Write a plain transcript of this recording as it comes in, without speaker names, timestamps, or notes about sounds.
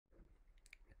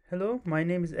Hello, my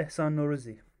name is Ehsan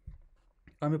Noruzi.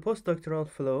 I'm a postdoctoral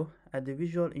fellow at the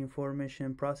Visual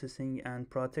Information Processing and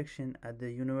Protection at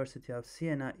the University of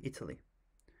Siena, Italy.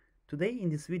 Today in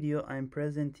this video I'm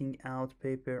presenting out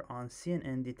paper on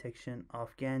CNN detection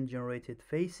of GAN-generated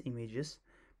face images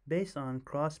based on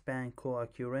cross-band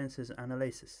co-occurrences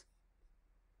analysis.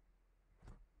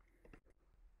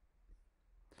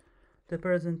 The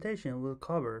presentation will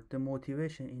cover the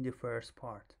motivation in the first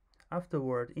part.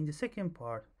 Afterward, in the second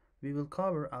part, we will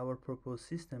cover our proposed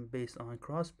system based on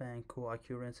cross-band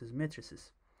co-occurrences matrices.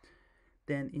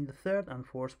 Then in the third and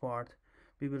fourth part,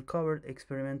 we will cover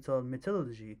experimental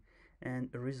methodology and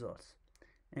results.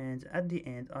 And at the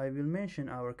end, I will mention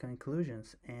our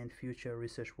conclusions and future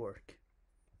research work.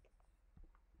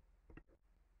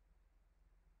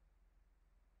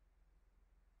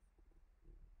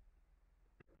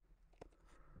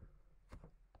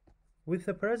 With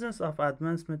the presence of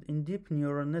advancement in deep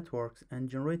neural networks and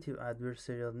generative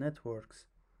adversarial networks,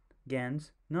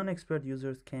 GANs, non-expert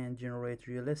users can generate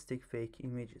realistic fake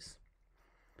images.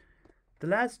 The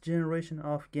last generation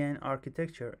of GAN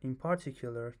architecture in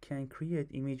particular can create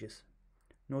images,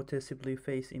 noticeably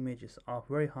face images of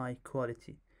very high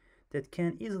quality, that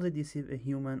can easily deceive a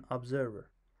human observer.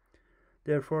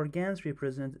 Therefore, GANs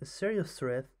represent a serious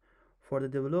threat for the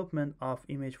development of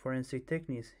image forensic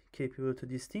techniques capable to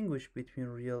distinguish between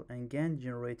real and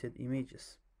GAN-generated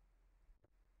images.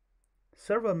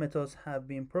 Several methods have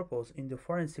been proposed in the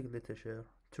forensic literature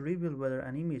to reveal whether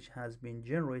an image has been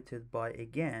generated by a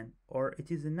GAN or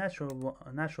it is a natural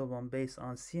one based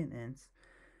on CNNs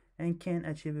and can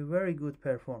achieve a very good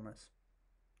performance.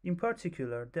 In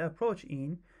particular, the approach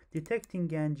in detecting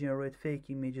GAN-generated fake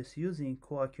images using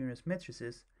co-occurrence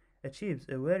matrices achieves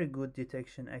a very good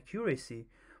detection accuracy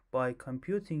by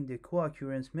computing the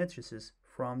co-occurrence matrices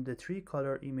from the three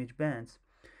color image bands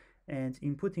and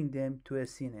inputting them to a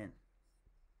CNN.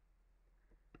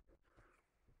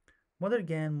 Modern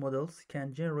GAN models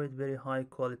can generate very high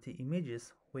quality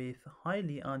images with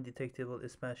highly undetectable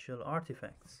spatial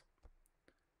artifacts,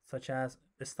 such as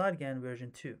StyleGAN version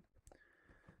 2.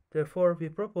 Therefore, we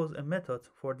propose a method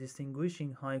for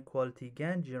distinguishing high-quality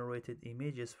GAN-generated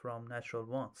images from natural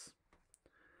ones.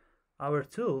 Our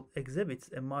tool exhibits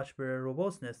a much better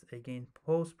robustness against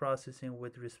post-processing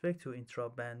with respect to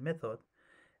intra-band method,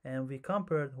 and we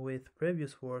compared with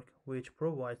previous work which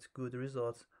provides good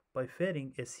results by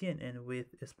feeding a CNN with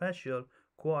spatial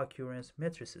co-occurrence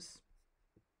matrices.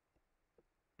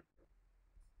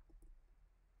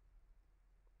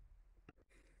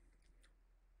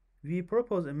 We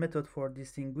propose a method for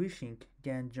distinguishing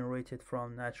GAN generated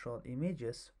from natural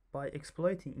images by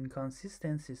exploiting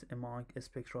inconsistencies among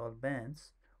spectral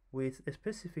bands with a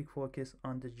specific focus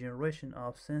on the generation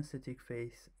of synthetic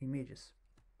face images.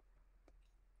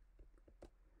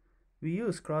 We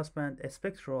use cross-band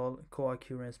spectral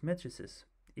co-occurrence matrices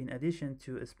in addition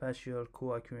to spatial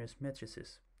co-occurrence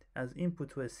matrices as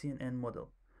input to a CNN model,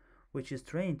 which is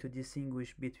trained to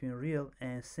distinguish between real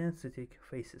and synthetic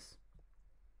faces.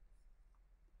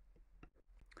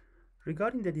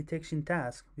 Regarding the detection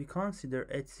task, we consider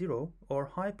H0 or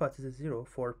hypothesis 0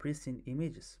 for pristine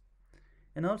images.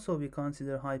 And also we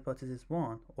consider hypothesis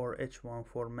 1 or H1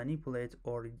 for manipulate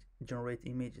or generate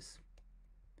images.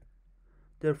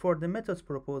 Therefore, the methods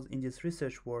proposed in this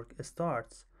research work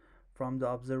starts from the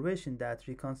observation that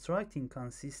reconstructing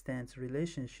consistent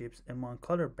relationships among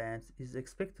color bands is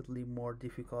expectedly more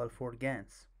difficult for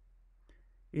GANs.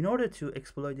 In order to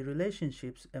exploit the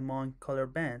relationships among color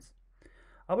bands,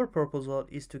 our proposal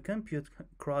is to compute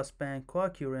cross-band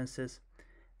co-occurrences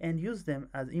and use them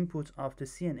as inputs of the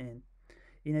CNN,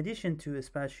 in addition to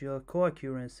spatial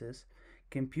co-occurrences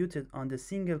computed on the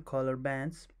single color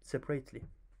bands separately.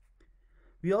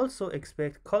 We also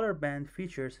expect color band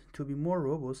features to be more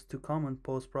robust to common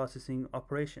post-processing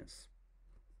operations.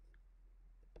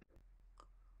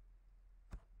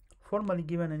 Formally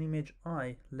given an image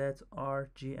I, let R,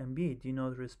 G, and B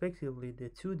denote respectively the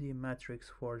 2D matrix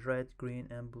for red, green,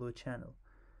 and blue channel.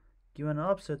 Given an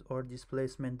offset or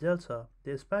displacement delta,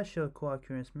 the spatial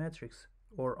co-occurrence matrix,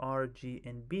 or R, G,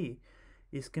 and B,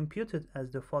 is computed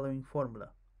as the following formula.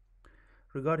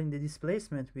 Regarding the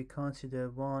displacement, we consider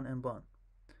 1 and 1.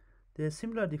 The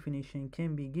similar definition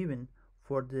can be given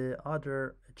for the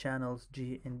other channels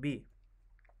G and B.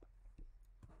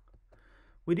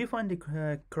 We define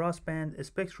the cross-band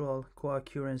spectral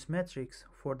co-occurrence matrix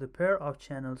for the pair of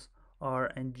channels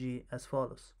R and G as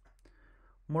follows.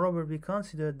 Moreover, we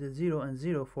consider the 0 and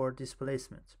 0 for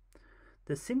displacement.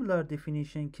 The similar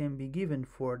definition can be given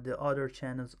for the other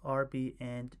channels RB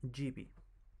and GB.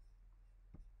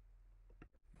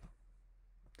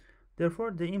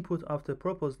 Therefore, the input of the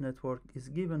proposed network is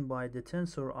given by the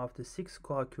tensor of the 6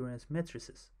 co-occurrence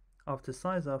matrices of the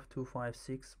size of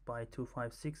 256 by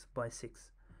 256 by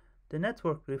 6, the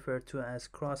network referred to as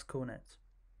cross-conet.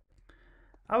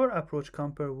 Our approach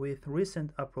compares with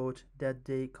recent approach that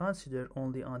they consider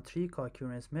only on 3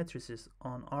 co-occurrence matrices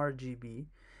on RGB,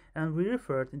 and we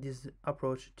referred this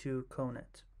approach to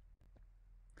conet.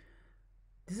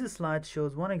 This slide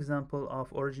shows one example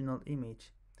of original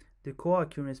image, the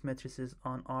co-occurrence matrices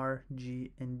on R,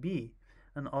 G, and B,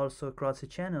 and also across the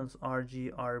channels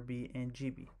RG, RB, and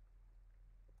GB.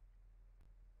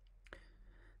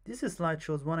 This slide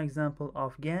shows one example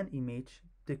of GAN image,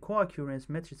 the co-occurrence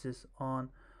matrices on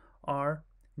R,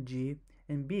 G,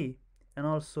 and B, and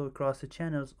also across the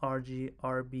channels RG,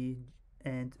 RB,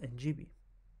 and GB.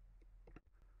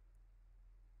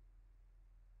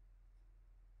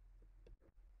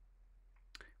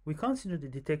 We consider the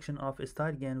detection of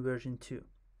StyleGAN version 2.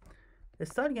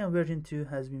 StyleGAN version 2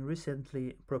 has been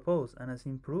recently proposed and as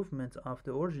improvement of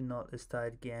the original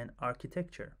StyleGAN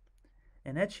architecture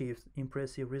and achieves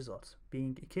impressive results,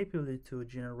 being capable to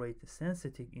generate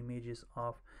sensitive images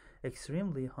of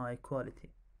extremely high quality.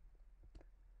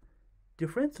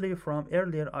 Differently from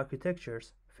earlier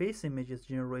architectures, face images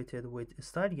generated with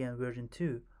StyleGAN version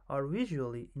 2 are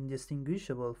visually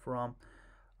indistinguishable from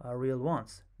real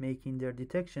ones, making their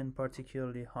detection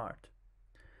particularly hard.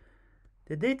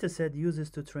 The dataset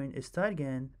used to train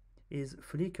StyleGAN is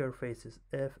Flickr Faces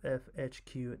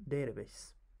FFHQ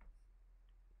database.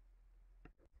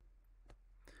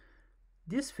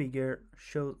 This figure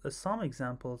shows some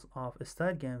examples of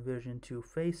StyleGAN version 2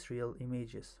 face real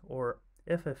images or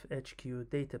FFHQ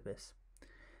database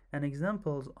and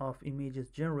examples of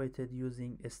images generated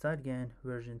using StyleGAN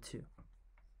version 2.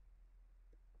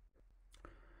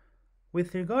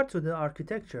 With regard to the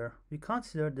architecture, we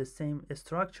consider the same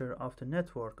structure of the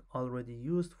network already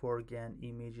used for GAN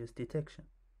images detection.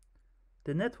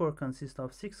 The network consists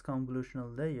of 6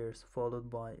 convolutional layers followed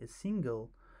by a single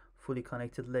fully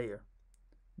connected layer.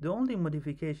 The only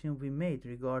modification we made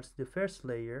regards the first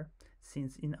layer,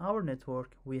 since in our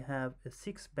network we have a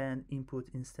 6-band input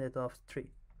instead of 3.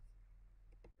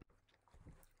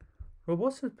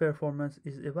 Robustness performance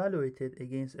is evaluated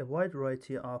against a wide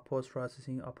variety of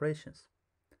post-processing operations.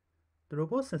 The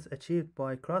robustness achieved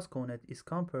by cross-conet is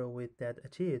compared with that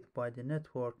achieved by the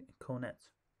network conet.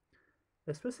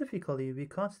 Specifically, we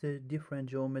consider different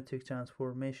geometric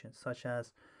transformations such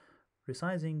as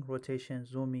resizing, rotation,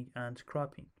 zooming, and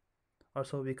cropping.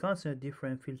 Also, we consider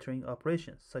different filtering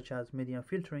operations such as median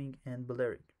filtering and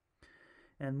blurring.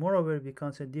 And moreover, we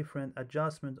consider different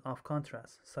adjustment of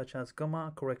contrast such as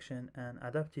gamma correction and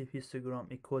adaptive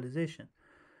histogram equalization,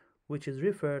 which is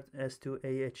referred as to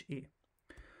AHE.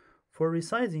 For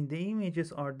resizing, the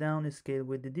images are downscaled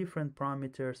with the different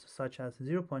parameters such as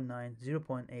 0.9,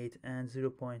 0.8, and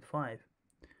 0.5.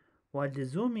 While the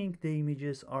zooming, the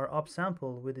images are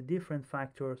upsampled with the different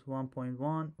factors 1.1,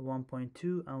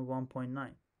 1.2, and 1.9.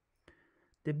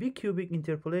 The bicubic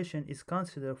interpolation is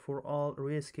considered for all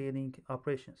rescaling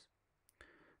operations.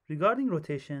 Regarding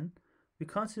rotation, we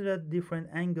consider different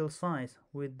angle size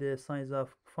with the size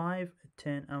of 5,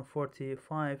 10, and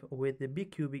 45 with the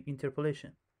bicubic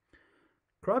interpolation.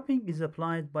 Cropping is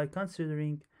applied by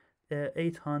considering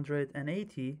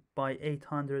 880 by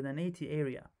 880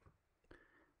 area.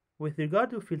 With regard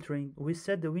to filtering, we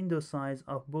set the window size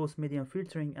of both median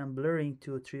filtering and blurring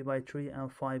to 3x3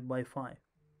 and 5x5.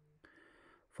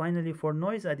 Finally, for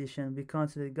noise addition, we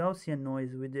consider Gaussian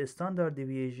noise with the standard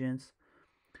deviations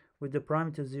with the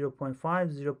parameters 0.5,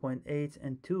 0.8,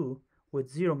 and 2 with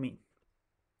 0 mean.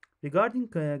 Regarding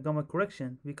gamma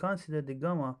correction, we consider the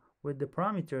gamma with the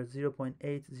parameters 0.8,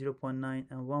 0.9,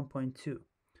 and 1.2.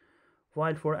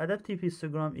 While for adaptive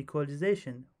histogram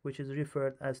equalization, which is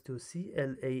referred as to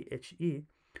CLAHE,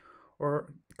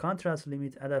 or contrast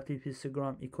limit adaptive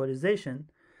histogram equalization,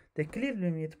 the clear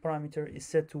limit parameter is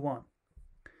set to 1.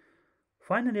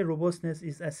 Finally, robustness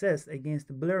is assessed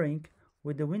against blurring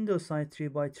with the window size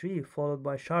 3x3 followed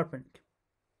by sharpening.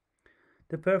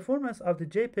 The performance of the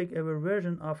JPEG-ever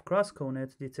version of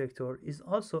cross-conet detector is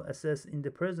also assessed in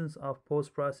the presence of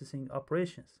post-processing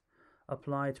operations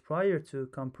applied prior to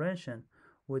comprehension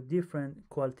with different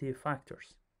quality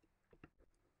factors.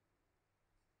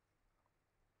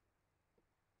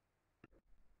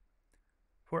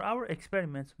 For our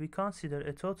experiments, we consider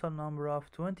a total number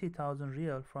of 20,000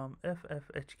 real from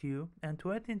FFHQ and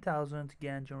 20,000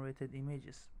 GAN-generated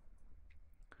images.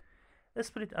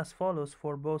 Split as follows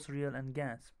for both real and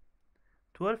GANs.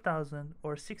 12,000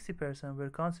 or 60% were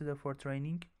considered for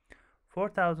training,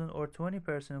 4,000 or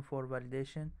 20% for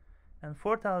validation, and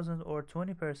 4,000 or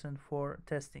 20% for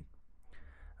testing.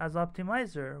 As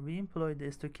optimizer, we employ the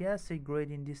stochastic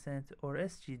gradient descent or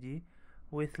SGD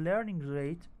with learning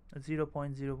rate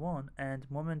 0.01 and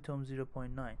momentum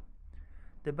 0.9.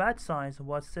 The batch size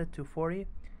was set to 40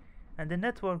 and the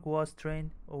network was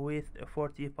trained with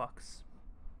 40 epochs.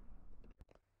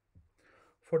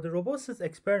 For the robustness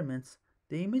experiments,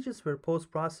 the images were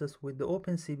post-processed with the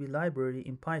OpenCV library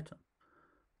in Python.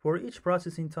 For each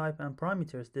processing type and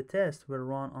parameters, the tests were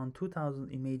run on 2000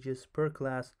 images per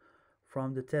class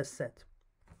from the test set.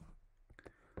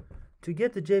 To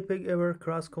get the JPEG-ever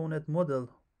cross-CONET model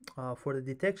for the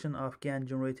detection of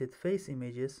GAN-generated face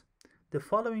images, the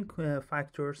following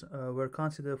factors were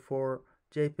considered for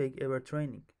JPEG-ever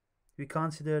training. We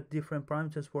considered different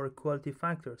parameters for quality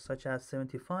factors such as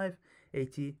 75,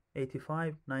 80,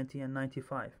 85, 90, and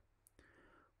 95.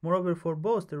 Moreover, for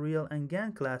both the real and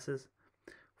GAN classes,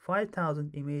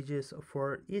 5,000 images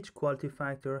for each quality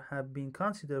factor have been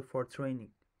considered for training,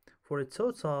 for a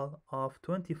total of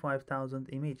 25,000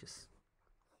 images.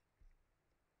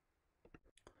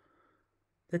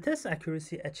 The test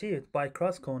accuracy achieved by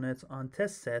cross-CONET on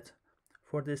test set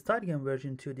for the StyleGAN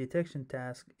version 2 detection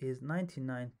task is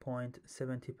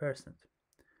 99.70%,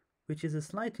 which is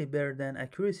slightly better than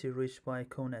accuracy reached by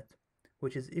CONET,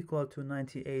 which is equal to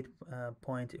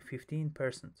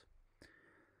 98.15%.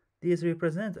 These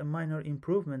represent a minor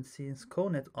improvement since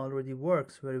CONET already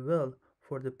works very well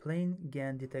for the plain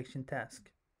GAN detection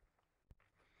task.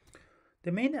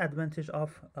 The main advantage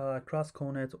of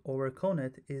cross-CONET over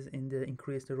CONET is in the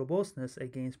increased robustness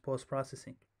against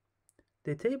post-processing.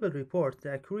 The table reports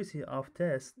the accuracy of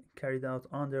tests carried out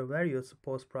under various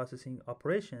post-processing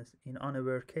operations in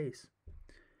unaware case.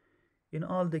 In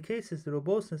all the cases, the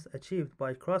robustness achieved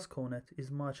by cross-CONET is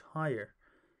much higher,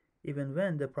 even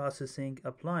when the processing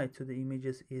applied to the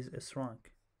images is strong.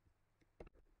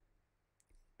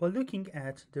 By looking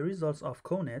at the results of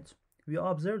CONET, we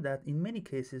observe that in many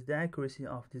cases the accuracy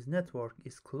of this network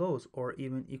is close or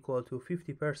even equal to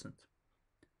 50%.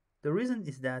 The reason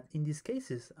is that in these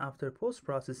cases, after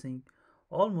post-processing,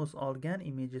 almost all GAN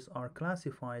images are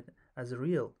classified as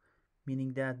real,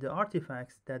 meaning that the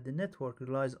artifacts that the network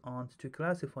relies on to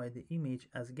classify the image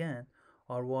as GAN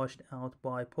are washed out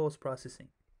by post-processing.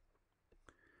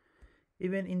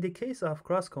 Even in the case of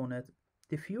cross-CONET,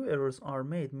 the few errors are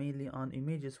made mainly on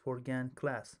images for GAN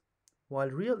class, while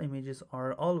real images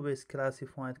are always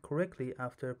classified correctly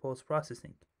after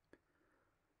post-processing.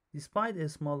 Despite a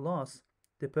small loss,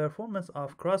 the performance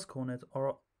of cross-CONET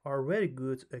are very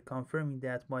good, confirming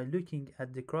that by looking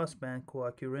at the crossband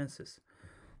co-occurrences,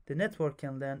 the network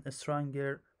can learn a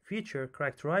stronger feature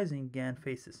characterizing GAN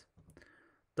faces,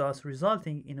 thus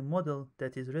resulting in a model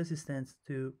that is resistant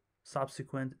to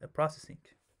subsequent processing.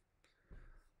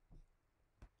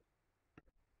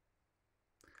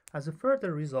 As a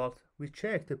further result, we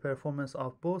checked the performance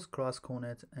of both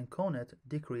cross-CONET and CONET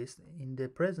decreased in the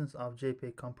presence of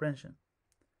JPEG compression.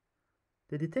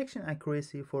 The detection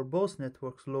accuracy for both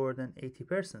networks lower than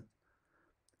 80%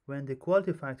 when the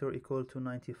quality factor equal to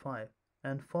 95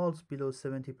 and falls below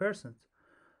 70%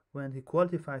 when the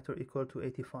quality factor equal to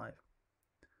 85.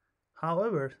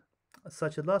 However,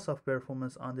 such a loss of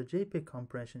performance on the JPEG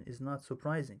compression is not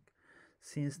surprising,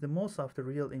 since the most of the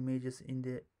real images in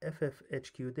the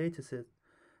FFHQ dataset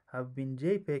have been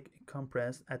JPEG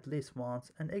compressed at least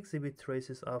once and exhibit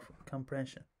traces of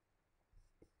compression.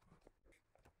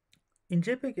 In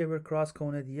JPEG-ever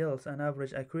cross-CONET yields an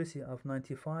average accuracy of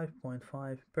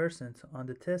 95.5% on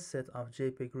the test set of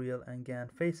JPEG real and GAN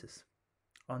faces,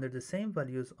 under the same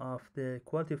values of the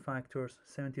quality factors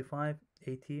 75,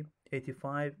 80,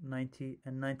 85, 90,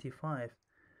 and 95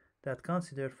 that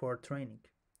considered for training.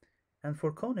 And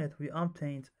for CONET, we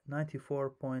obtained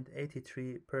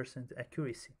 94.83%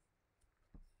 accuracy.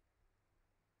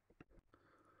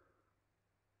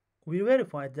 We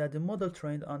verified that the model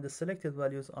trained on the selected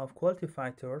values of quality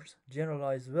factors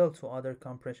generalize well to other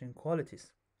compression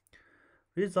qualities.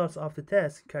 Results of the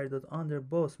test carried out under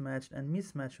both matched and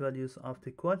mismatched values of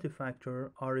the quality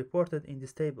factor are reported in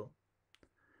this table.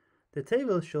 The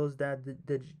table shows that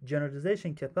the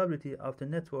generalization capability of the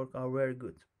network are very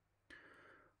good.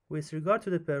 With regard to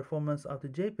the performance of the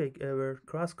JPEG-ever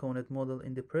cross-CONET model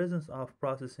in the presence of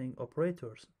processing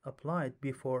operators applied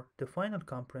before the final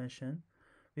compression,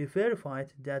 we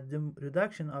verified that the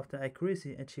reduction of the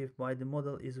accuracy achieved by the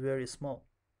model is very small.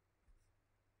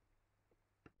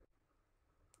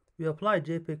 We applied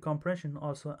JPEG compression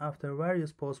also after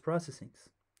various post-processings.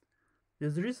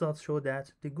 These results show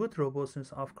that the good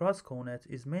robustness of cross-CONET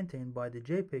is maintained by the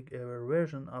JPEG-ever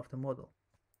version of the model,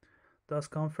 thus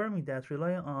confirming that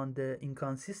relying on the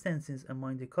inconsistencies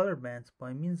among the color bands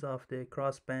by means of the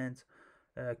crossband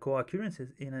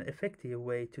co-occurrences in an effective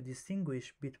way to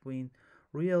distinguish between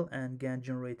real and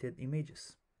GAN-generated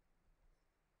images.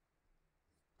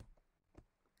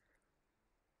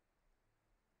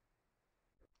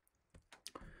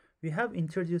 We have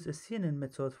introduced a CNN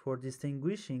method for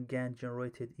distinguishing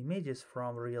GAN-generated images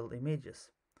from real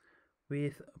images,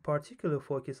 with particular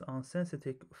focus on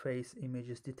sensitive face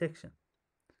images detection.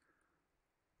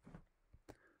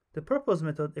 The proposed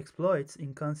method exploits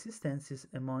inconsistencies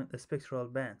among the spectral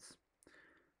bands.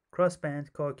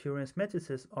 Crossband co-occurrence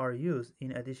matrices are used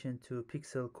in addition to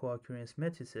pixel co-occurrence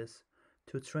matrices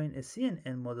to train a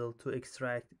CNN model to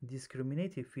extract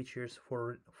discriminative features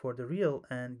for the real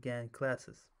and GAN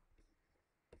classes.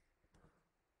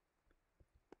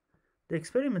 The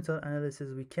experimental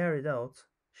analysis we carried out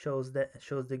shows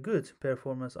the good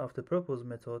performance of the proposed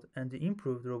method and the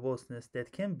improved robustness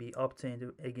that can be obtained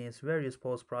against various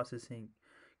post-processing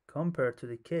compared to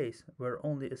the case where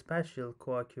only spatial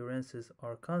co-occurrences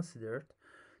are considered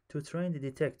to train the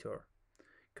detector,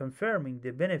 confirming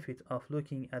the benefit of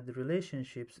looking at the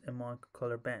relationships among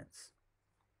color bands.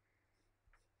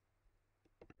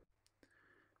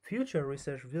 Future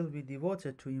research will be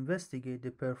devoted to investigate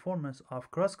the performance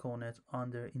of cross-conet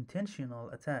under intentional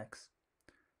attacks,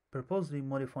 purposely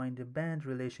modifying the band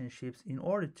relationships in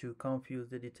order to confuse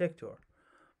the detector,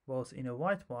 both in a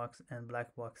white box and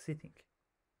black box setting.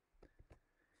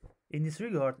 In this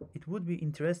regard, it would be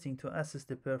interesting to assess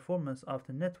the performance of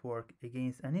the network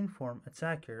against an informed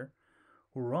attacker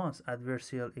who runs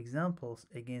adversarial examples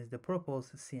against the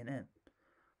proposed CNN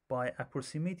by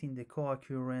approximating the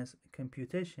co-occurrence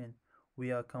computation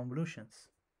via convolutions.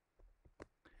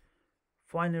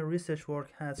 Final research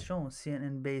work has shown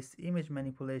CNN-based image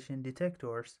manipulation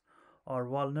detectors are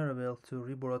vulnerable to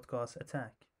rebroadcast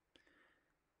attack.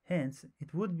 Hence,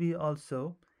 it would be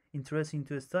also interesting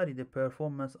to study the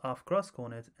performance of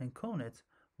cross-conet and conet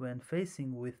when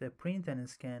facing with a print and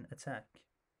scan attack.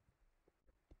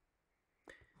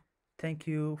 Thank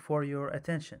you for your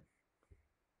attention.